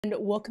And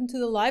welcome to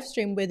the live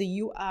stream. Whether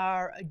you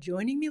are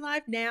joining me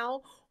live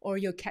now or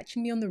you're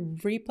catching me on the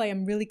replay,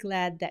 I'm really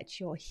glad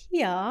that you're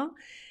here.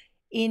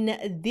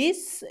 In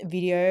this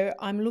video,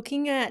 I'm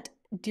looking at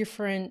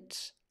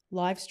different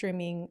live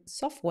streaming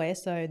software,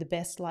 so the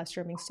best live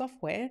streaming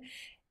software.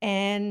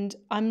 And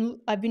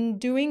I've been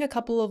doing a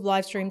couple of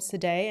live streams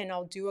today, and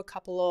I'll do a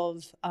couple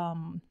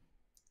of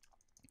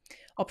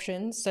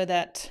options so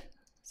that,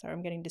 sorry,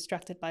 I'm getting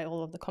distracted by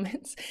all of the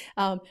comments.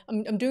 I'm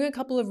doing a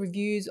couple of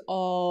reviews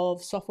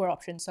of software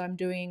options. So I'm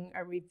doing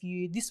a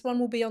review. This one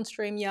will be on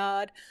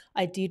StreamYard.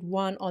 I did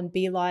one on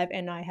BeLive,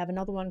 and I have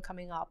another one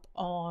coming up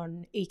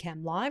on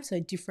Ecamm Live. So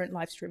different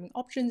live streaming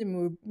options, and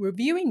we're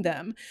reviewing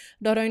them.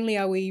 Not only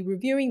are we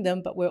reviewing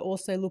them, but we're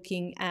also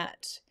looking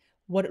at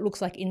what it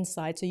looks like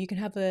inside. So you can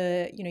have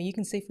you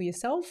can see for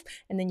yourself,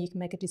 and then you can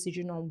make a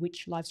decision on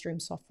which live stream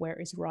software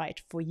is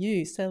right for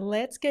you. So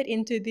let's get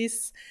into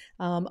this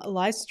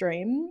live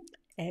stream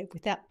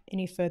without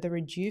any further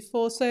ado.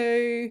 For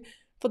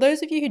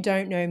those of you who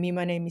don't know me,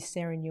 my name is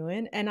Sara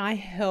Nguyen, and I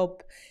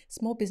help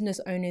small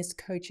business owners,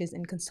 coaches,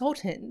 and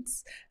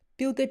consultants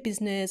build their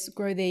business,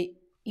 grow their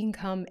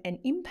income and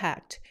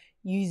impact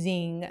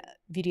using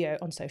video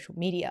on social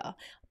media.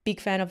 Big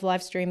fan of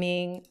live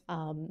streaming.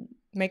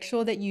 Make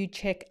sure that you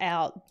check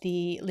out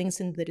the links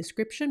in the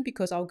description,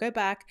 because I'll go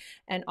back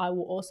and I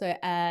will also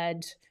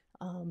add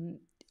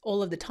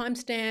all of the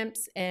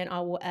timestamps, and I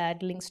will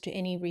add links to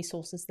any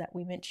resources that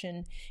we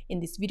mention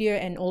in this video,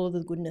 and all of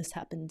the goodness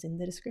happens in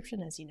the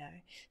description, as you know.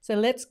 So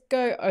let's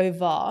go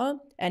over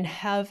and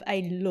have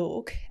a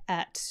look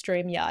at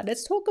StreamYard.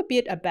 Let's talk a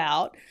bit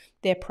about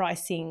their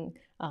pricing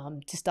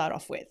to start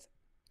off with.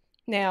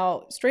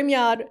 Now,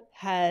 StreamYard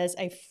has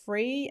a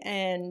free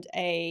and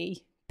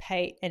a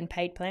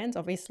paid plans.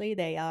 Obviously,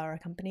 they are a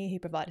company who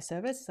provide a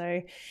service,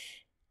 so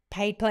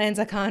paid plans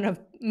are kind of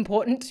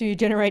important to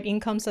generate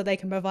income so they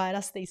can provide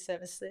us these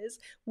services.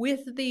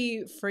 With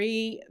the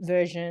free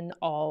version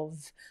of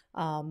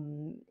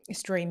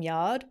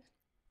StreamYard,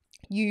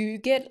 you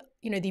get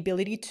the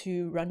ability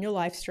to run your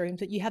live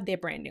streams, but you have their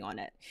branding on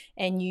it,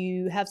 and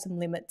you have some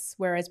limits.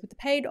 Whereas with the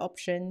paid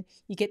option,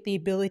 you get the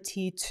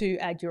ability to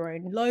add your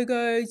own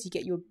logos, you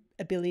get your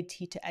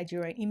ability to add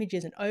your own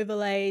images and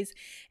overlays,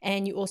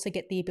 and you also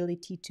get the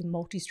ability to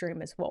multi-stream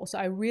as well. So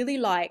I really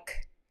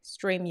like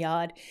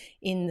StreamYard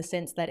in the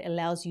sense that it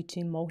allows you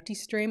to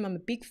multi-stream. I'm a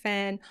big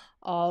fan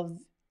of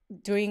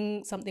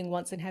doing something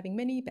once and having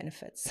many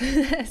benefits.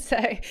 So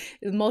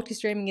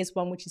multi-streaming is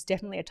one which is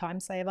definitely a time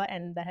saver,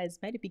 and that has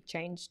made a big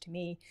change to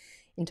me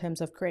in terms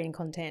of creating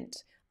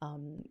content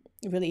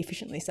really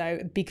efficiently. So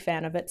a big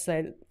fan of it.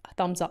 So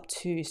thumbs up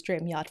to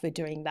StreamYard for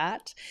doing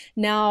that.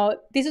 Now,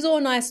 this is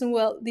all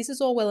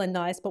well and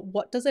nice, but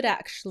what does it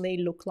actually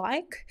look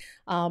like?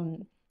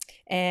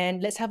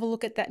 And let's have a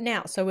look at that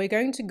now. So we're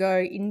going to go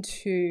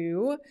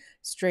into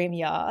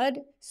StreamYard.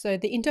 So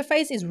the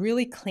interface is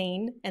really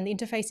clean, and the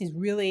interface is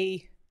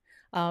really,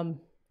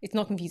 it's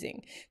not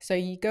confusing. So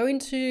you go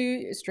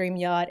into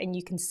StreamYard and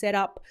you can set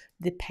up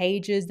the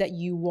pages that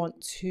you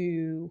want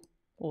to,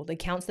 or the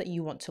accounts that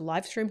you want to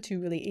live stream to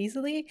really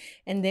easily.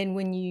 And then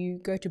when you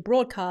go to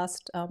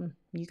broadcast,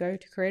 you go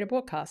to create a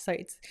broadcast. So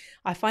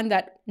I find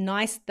that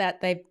nice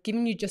that they've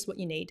given you just what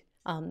you need.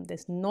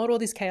 There's not all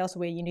this chaos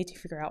where you need to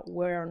figure out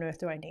where on earth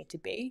do I need to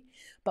be.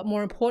 But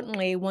more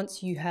importantly,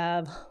 once you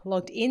have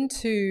logged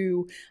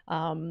into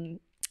StreamYard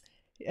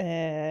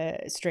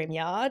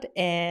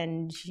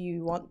and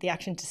you want the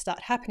action to start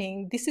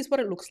happening, this is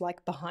what it looks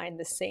like behind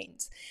the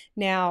scenes.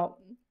 Now,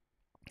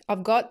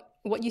 I've got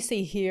what you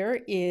see here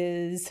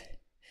is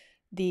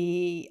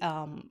the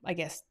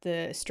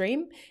the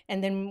stream,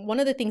 and then one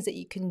of the things that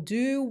you can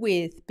do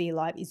with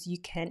BeLive is you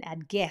can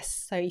add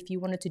guests. So if you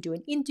wanted to do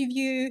an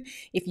interview,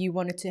 if you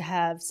wanted to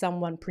have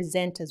someone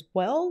present as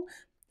well,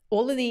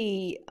 all of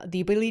the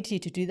ability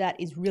to do that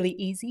is really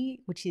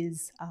easy, which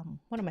is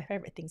one of my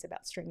favorite things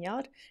about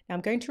StreamYard. Now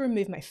I'm going to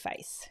remove my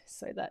face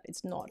so that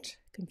it's not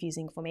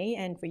confusing for me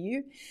and for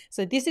you.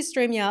 So this is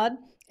StreamYard,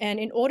 and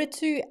in order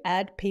to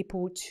add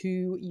people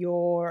to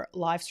your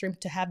live stream,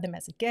 to have them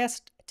as a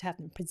guest, to have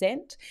them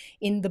present,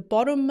 in the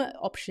bottom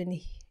option,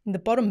 in the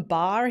bottom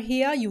bar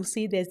here, you'll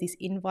see there's this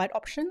invite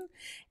option,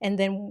 and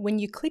then when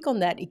you click on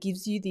that, it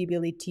gives you the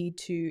ability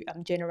to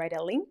generate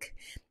a link.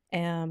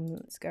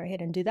 Let's go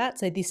ahead and do that.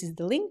 So this is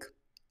the link.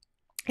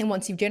 And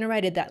once you've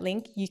generated that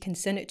link, you can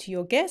send it to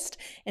your guest,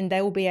 and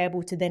they will be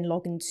able to then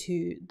log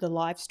into the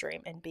live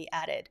stream and be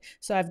added.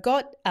 So I've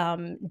got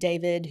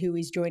David, who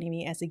is joining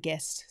me as a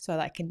guest, so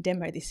that I can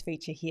demo this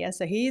feature here.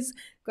 So he's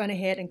gone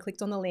ahead and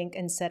clicked on the link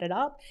and set it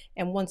up.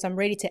 And once I'm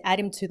ready to add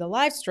him to the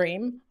live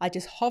stream, I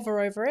just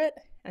hover over it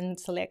and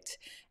select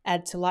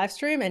add to live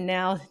stream. And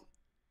now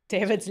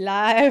David's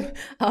live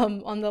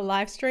on the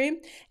live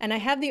stream, and I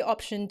have the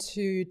option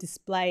to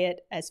display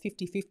it as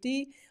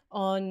 50-50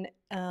 on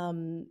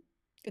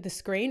the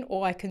screen,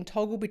 or I can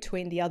toggle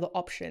between the other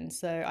options.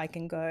 So I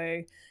can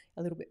go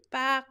a little bit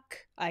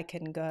back, I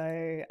can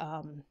go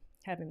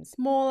have him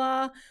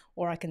smaller,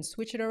 or I can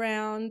switch it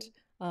around.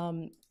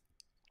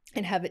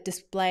 and have it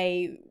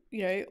display,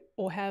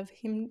 or have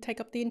him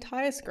take up the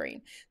entire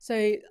screen.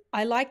 So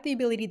I like the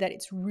ability that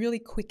it's really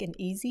quick and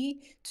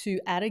easy to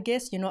add a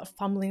guest. You're not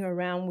fumbling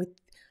around with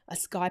a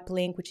Skype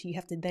link, which you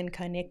have to then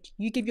connect.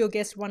 You give your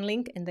guest one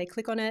link and they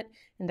click on it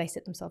and they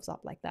set themselves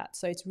up like that.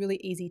 So it's really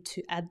easy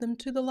to add them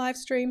to the live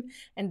stream.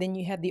 And then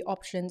you have the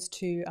options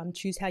to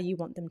choose how you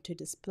want them to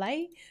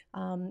display,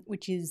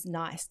 which is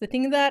nice. The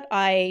thing that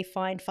I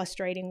find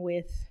frustrating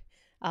with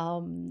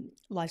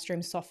live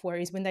stream software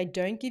is when they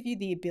don't give you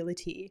the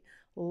ability,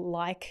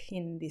 like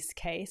in this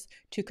case,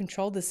 to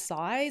control the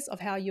size of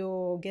how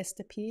your guest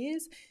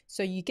appears.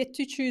 So you get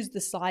to choose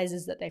the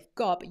sizes that they've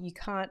got, but you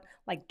can't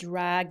like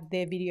drag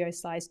their video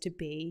size to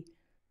be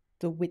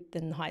the width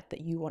and height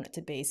that you want it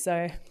to be.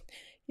 So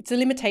it's a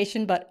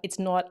limitation, but it's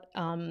not,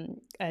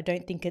 I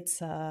don't think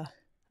it's a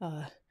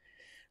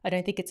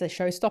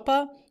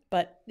showstopper,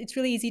 but it's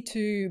really easy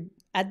to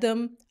add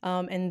them.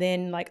 And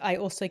then like I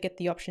also get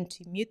the option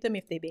to mute them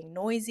if they're being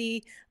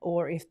noisy,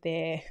 or if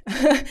they're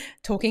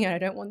talking and I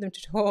don't want them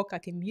to talk, I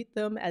can mute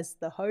them as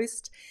the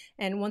host.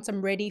 And once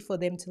I'm ready for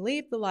them to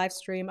leave the live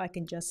stream, I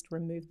can just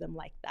remove them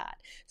like that.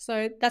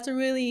 So that's a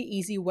really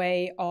easy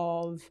way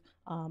of,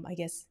 I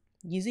guess,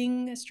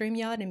 using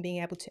StreamYard and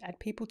being able to add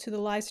people to the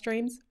live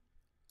streams.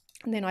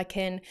 And then I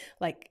can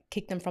like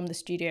kick them from the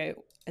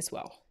studio as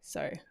well.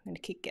 So I'm going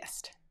to kick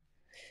guest,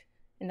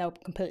 and they'll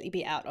completely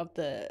be out of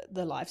the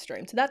live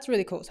stream. So that's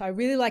really cool. So I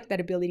really like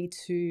that ability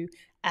to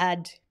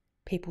add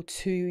people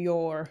to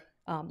your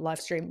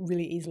live stream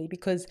really easily,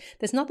 because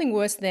there's nothing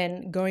worse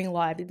than going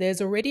live.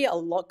 There's already a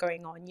lot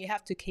going on. You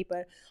have to keep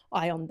an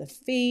eye on the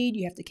feed,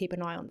 you have to keep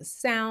an eye on the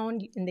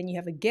sound, and then you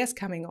have a guest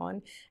coming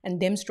on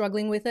and them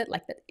struggling with it.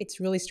 Like that,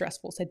 it's really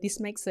stressful. So this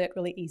makes it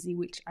really easy,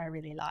 which I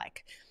really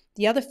like.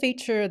 The other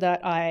feature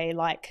that I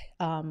like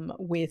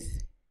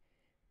with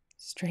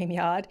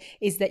StreamYard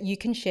is that you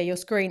can share your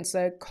screen.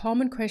 So a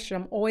common question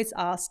I'm always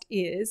asked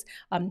is,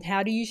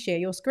 how do you share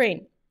your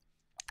screen?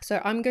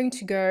 So I'm going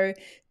to go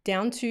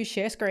down to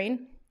share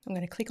screen. I'm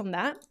going to click on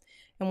that.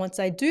 And once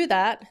I do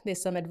that,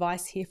 there's some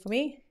advice here for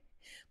me,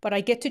 but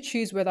I get to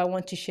choose whether I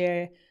want to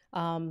share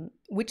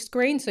which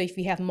screen. So if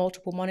you have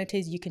multiple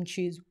monitors, you can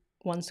choose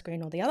one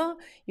screen or the other.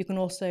 You can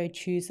also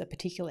choose a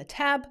particular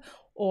tab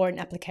or an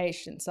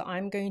application. So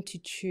I'm going to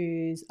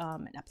choose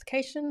an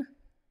application.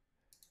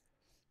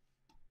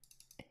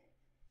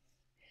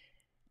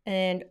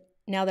 And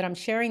now that I'm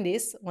sharing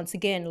this, once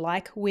again,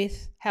 like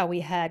with how we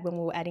had when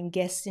we were adding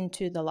guests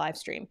into the live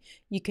stream,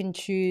 you can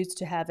choose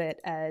to have it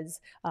as,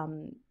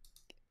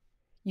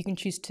 you can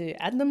choose to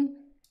add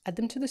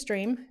them to the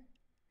stream.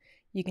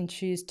 You can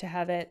choose to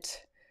have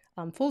it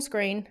full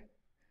screen,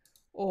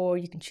 or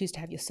you can choose to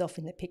have yourself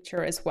in the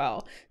picture as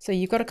well. So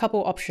you've got a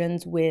couple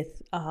options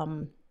with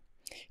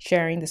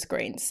sharing the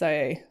screen.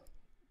 So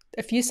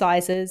a few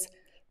sizes,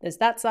 there's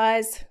that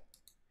size,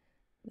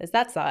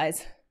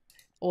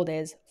 or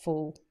there's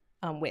full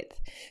width.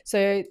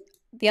 So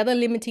the other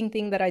limiting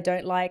thing that I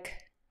don't like,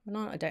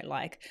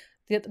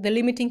 the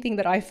limiting thing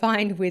that I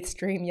find with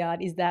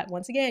StreamYard is that,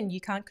 once again, you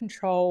can't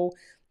control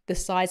the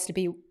size to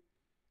be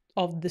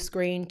of the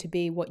screen to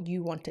be what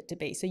you want it to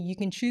be. So you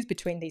can choose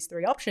between these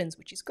three options,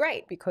 which is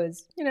great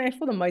because,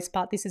 for the most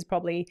part, this is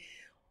probably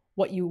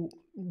what you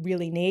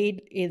really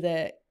need,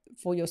 either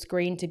for your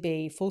screen to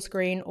be full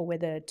screen or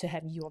whether to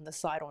have you on the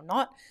side or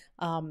not,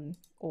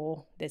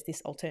 or there's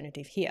this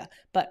alternative here.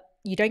 But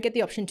you don't get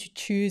the option to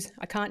choose.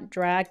 I can't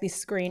drag this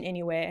screen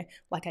anywhere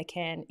like I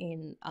can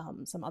in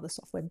some other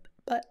software,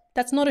 but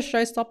that's not a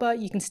showstopper.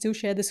 You can still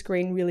share the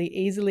screen really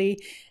easily,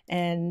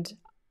 and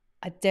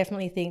I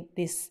definitely think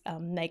this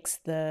makes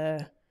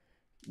the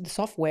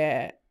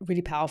software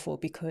really powerful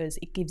because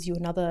it gives you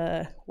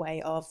another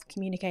way of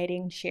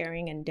communicating,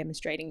 sharing, and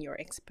demonstrating your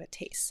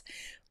expertise.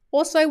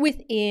 Also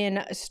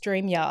within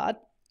StreamYard,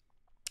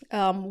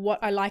 what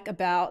I like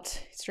about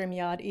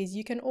StreamYard is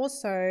you can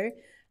also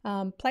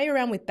play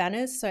around with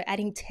banners. So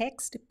adding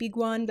text, big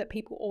one that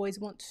people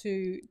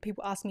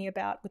ask me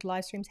about with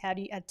live streams, how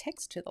do you add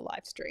text to the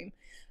live stream?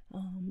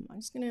 I'm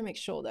just going to make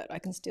sure that I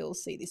can still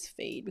see this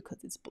feed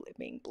because it's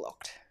being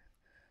blocked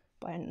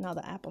by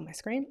another app on my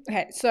screen.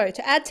 Okay, so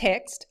to add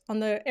text,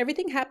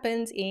 everything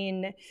happens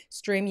in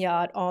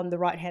StreamYard on the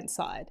right-hand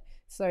side.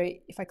 So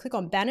if I click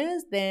on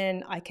banners,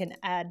 then I can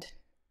add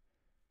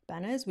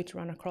banners which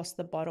run across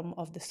the bottom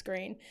of the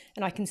screen,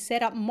 and I can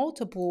set up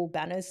multiple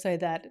banners so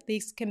that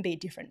these can be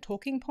different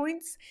talking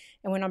points,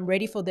 and when I'm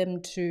ready for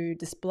them to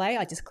display,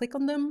 I just click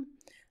on them.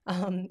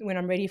 When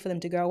I'm ready for them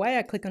to go away,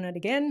 I click on it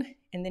again,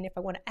 and then if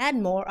I want to add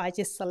more, I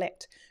just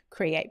select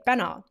create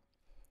banner,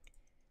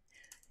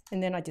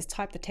 and then I just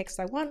type the text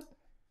I want,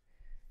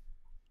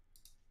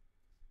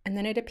 and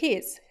then it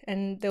appears.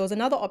 And there was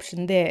another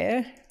option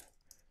there,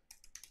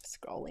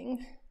 scrolling,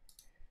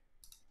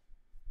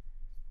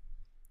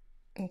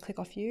 and click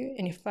off you.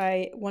 And if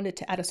I wanted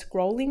to add a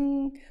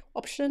scrolling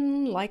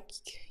option like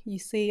you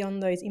see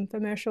on those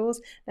infomercials,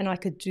 then I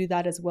could do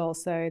that as well.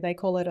 So they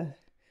call it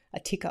a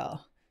ticker.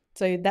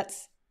 So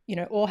that's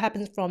all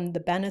happens from the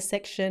banner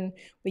section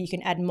where you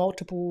can add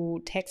multiple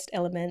text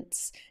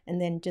elements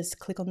and then just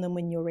click on them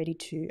when you're ready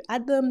to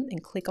add them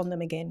and click on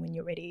them again when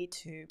you're ready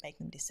to make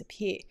them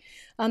disappear.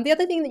 The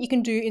other thing that you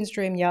can do in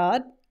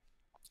StreamYard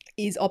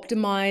is you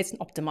customize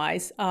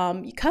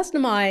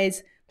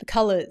the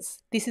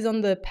colors. This is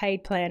on the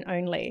paid plan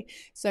only.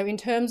 So in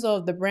terms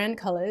of the brand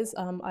colors,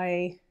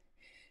 I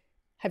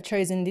have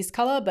chosen this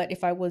color, but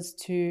if I was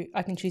to,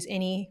 I can choose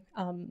any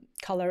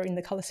color in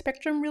the color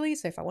spectrum really.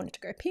 So if I wanted to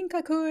go pink,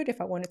 I could.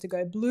 If I wanted to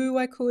go blue,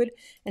 I could.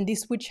 And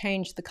this would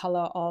change the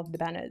color of the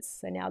banners.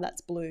 So now that's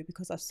blue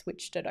because I've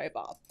switched it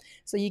over.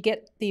 So you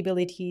get the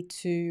ability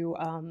to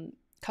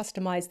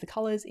customize the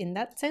colors in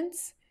that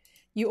sense.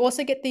 You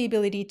also get the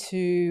ability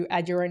to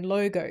add your own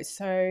logo.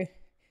 So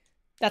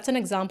that's an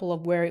example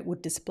of where it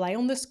would display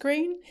on the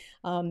screen.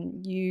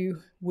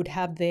 You would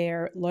have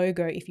their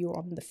logo if you're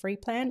on the free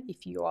plan.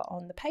 If you are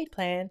on the paid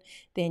plan,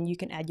 then you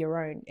can add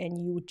your own,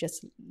 and you would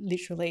just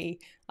literally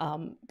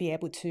be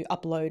able to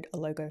upload a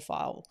logo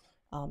file.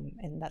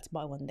 And that's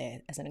my one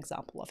there as an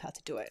example of how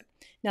to do it.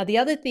 Now, the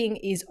other thing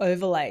is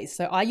overlays.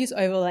 So I use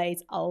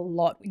overlays a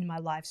lot in my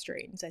live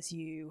streams, as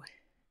you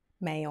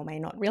may or may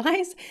not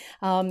realize.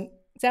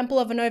 Example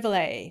of an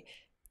overlay.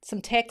 Some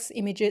text,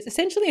 images.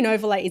 Essentially an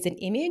overlay is an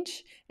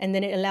image, and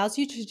then it allows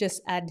you to just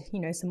add,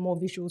 some more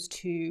visuals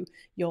to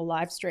your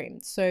live stream.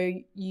 So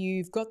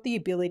you've got the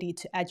ability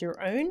to add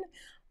your own,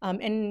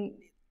 and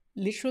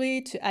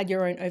literally to add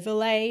your own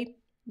overlay,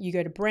 you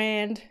go to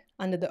brand,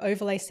 under the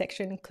overlay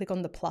section, click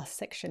on the plus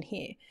section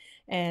here.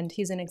 And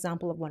here's an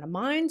example of one of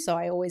mine. So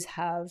I always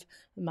have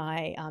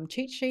my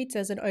cheat sheets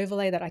as an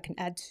overlay that I can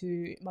add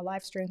to my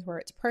live streams where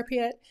it's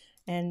appropriate.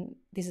 And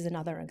this is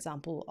another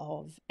example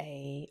of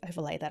a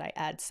overlay that I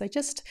add. So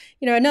just,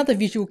 another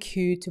visual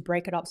cue to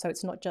break it up so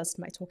it's not just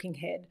my talking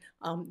head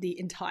the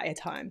entire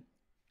time.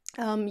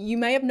 You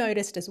may have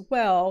noticed as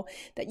well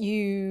that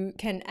you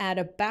can add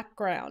a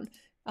background.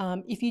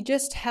 If you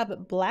just have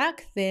it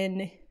black,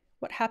 then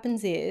what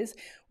happens is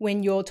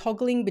when you're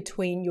toggling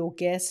between your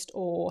guest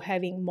or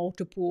having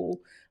multiple,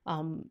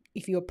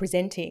 if you're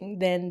presenting,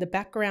 then the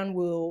background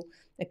will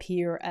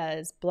appear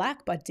as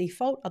black by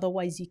default.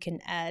 Otherwise, you can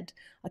add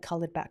a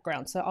colored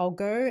background. So I'll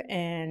go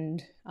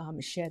and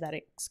share that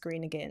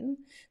screen again.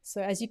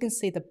 So as you can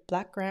see, the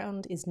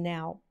background is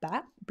now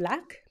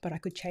black, but I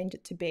could change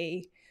it to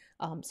be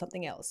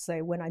something else.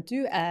 So when I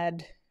do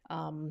add,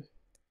 my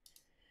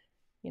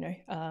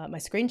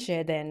screen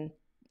share, then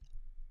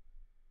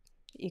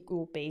it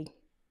will be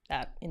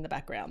that in the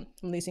background.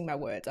 I'm losing my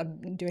words.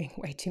 I'm doing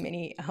way too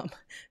many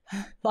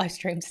live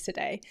streams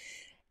today.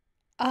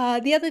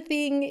 The other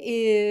thing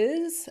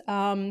is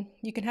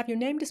you can have your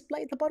name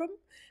displayed at the bottom,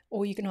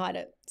 or you can hide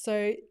it.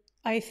 So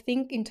I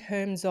think in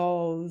terms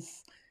of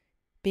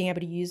being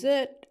able to use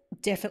it,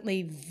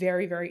 definitely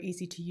very, very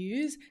easy to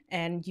use.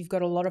 And you've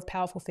got a lot of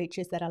powerful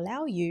features that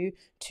allow you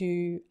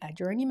to add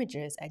your own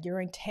images, add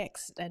your own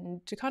text,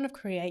 and to kind of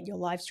create your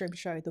live stream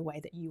show the way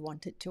that you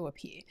want it to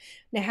appear.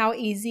 Now, how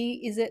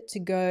easy is it to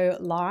go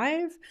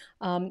live?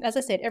 As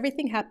I said,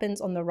 everything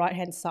happens on the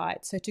right-hand side.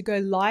 So to go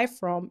live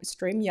from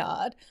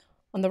StreamYard,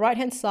 on the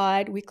right-hand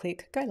side, we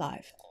click Go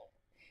Live.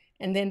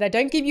 And then they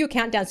don't give you a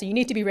countdown, so you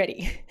need to be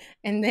ready.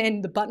 And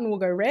then the button will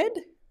go red,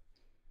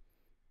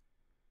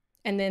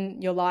 and then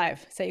you're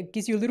live. So it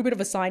gives you a little bit of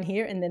a sign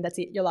here, and then that's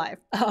it, you're live.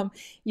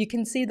 You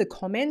can see the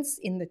comments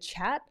in the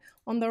chat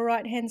on the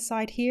right-hand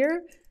side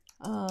here.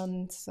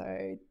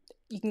 So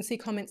you can see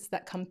comments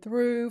that come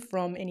through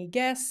from any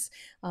guests,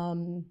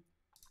 and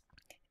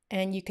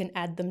you can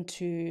add them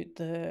to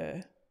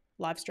the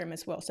live stream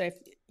as well. So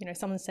if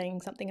someone's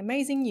saying something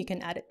amazing, you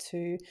can add it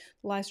to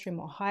the live stream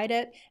or hide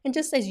it. And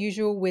just as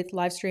usual with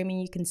live streaming,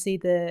 you can see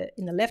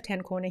in the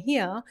left-hand corner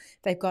here,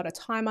 they've got a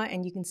timer,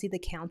 and you can see the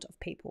count of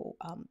people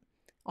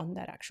on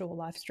that actual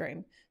live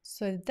stream.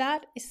 So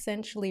that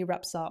essentially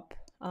wraps up,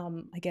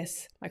 I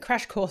guess, my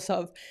crash course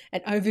of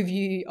an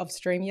overview of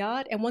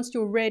StreamYard. And once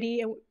you're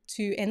ready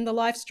to end the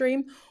live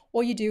stream,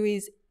 all you do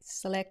is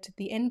select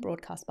the end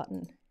broadcast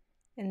button,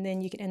 and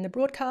then you can end the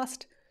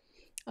broadcast.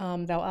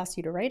 They'll ask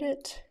you to rate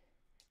it,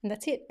 and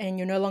that's it. And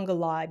you're no longer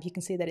live. You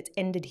can see that it's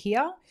ended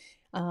here.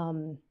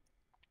 And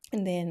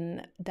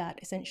then that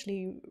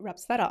essentially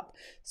wraps that up.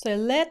 So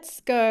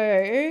let's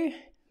go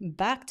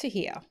back to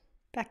here.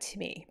 Back to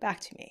me.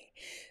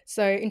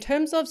 So in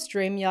terms of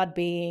StreamYard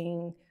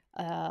being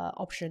an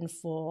option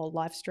for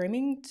live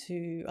streaming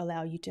to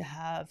allow you to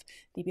have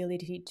the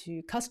ability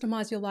to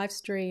customize your live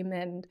stream,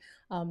 and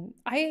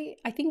I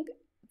think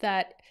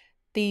that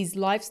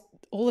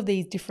all of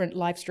these different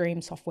live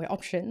stream software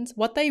options,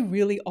 what they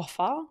really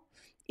offer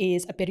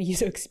is a better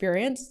user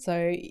experience.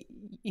 So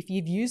if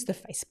you've used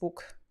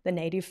the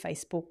native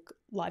Facebook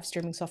live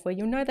streaming software,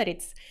 you'll know that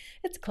it's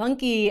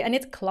clunky and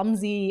it's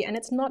clumsy and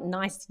it's not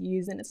nice to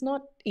use and it's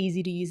not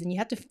easy to use, and you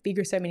have to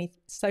figure so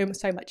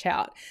much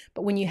out.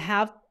 But when you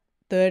have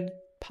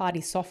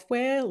party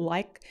software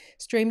like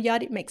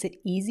StreamYard, it makes it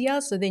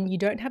easier. So then you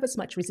don't have as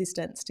much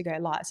resistance to go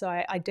live. So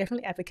I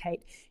definitely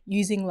advocate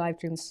using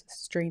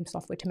livestream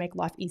software to make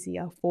life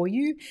easier for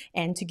you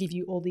and to give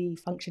you all the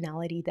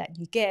functionality that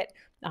you get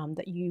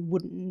that you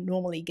wouldn't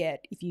normally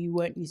get if you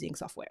weren't using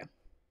software,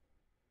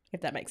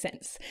 if that makes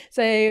sense.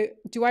 So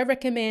do I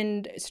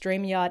recommend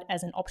StreamYard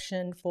as an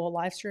option for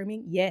live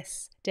streaming?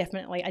 Yes,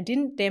 definitely. I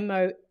didn't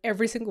demo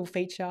every single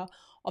feature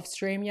of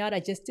StreamYard. I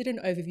just did an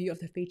overview of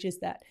the features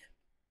that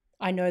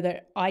I know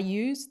that I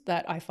use,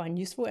 that I find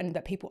useful, and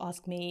that people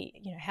ask me,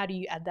 you know, how do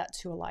you add that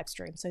to a live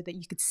stream, so that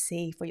you could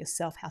see for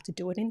yourself how to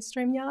do it in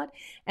StreamYard.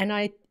 And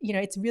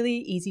it's really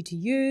easy to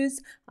use.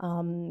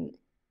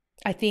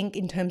 I think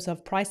in terms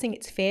of pricing,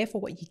 it's fair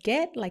for what you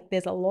get. Like,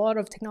 there's a lot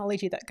of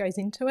technology that goes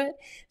into it.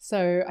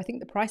 So I think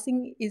the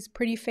pricing is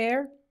pretty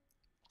fair.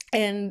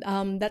 And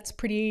that's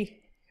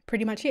pretty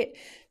much it.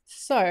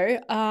 So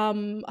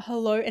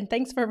hello, and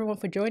thanks for everyone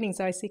for joining.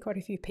 So I see quite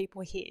a few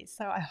people here.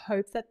 So I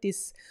hope that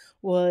this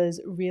was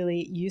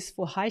really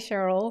useful. Hi,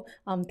 Cheryl.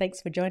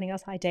 Thanks for joining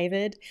us. Hi,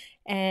 David.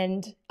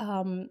 And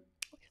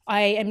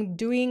I am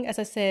doing, as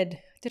I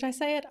said, did I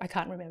say it? I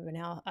can't remember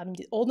now.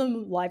 All the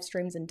live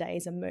streams and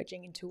days are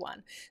merging into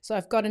one. So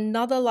I've got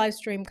another live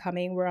stream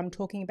coming where I'm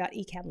talking about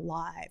Ecamm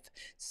Live.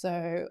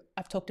 So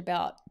I've talked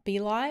about Be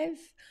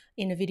Live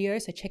in a video,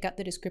 so check out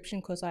the description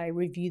because I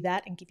review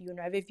that and give you an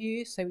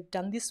overview. So we've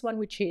done this one,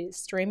 which is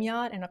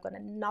StreamYard, and I've got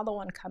another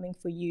one coming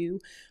for you,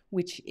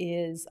 which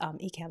is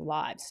Ecamm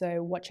Live.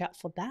 So watch out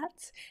for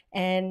that.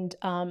 And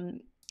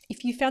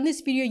if you found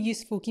this video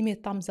useful, give me a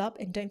thumbs up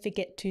and don't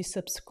forget to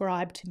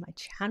subscribe to my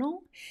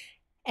channel.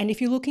 And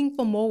if you're looking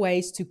for more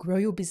ways to grow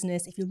your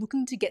business, if you're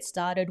looking to get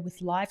started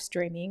with live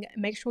streaming,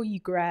 make sure you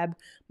grab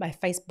my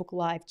Facebook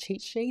Live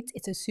cheat sheets.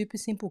 It's a super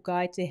simple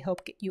guide to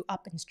help get you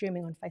up and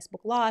streaming on Facebook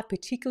Live,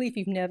 particularly if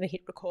you've never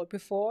hit record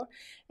before.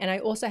 And I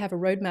also have a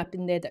roadmap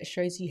in there that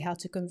shows you how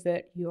to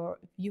convert your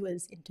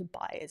viewers into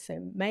buyers.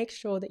 So make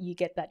sure that you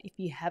get that if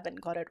you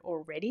haven't got it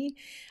already.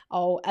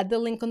 I'll add the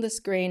link on the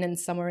screen and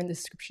somewhere in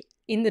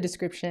the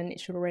description, it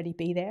should already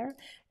be there.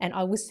 And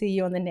I will see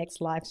you on the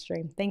next live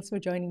stream. Thanks for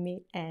joining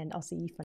me, and I'll see you for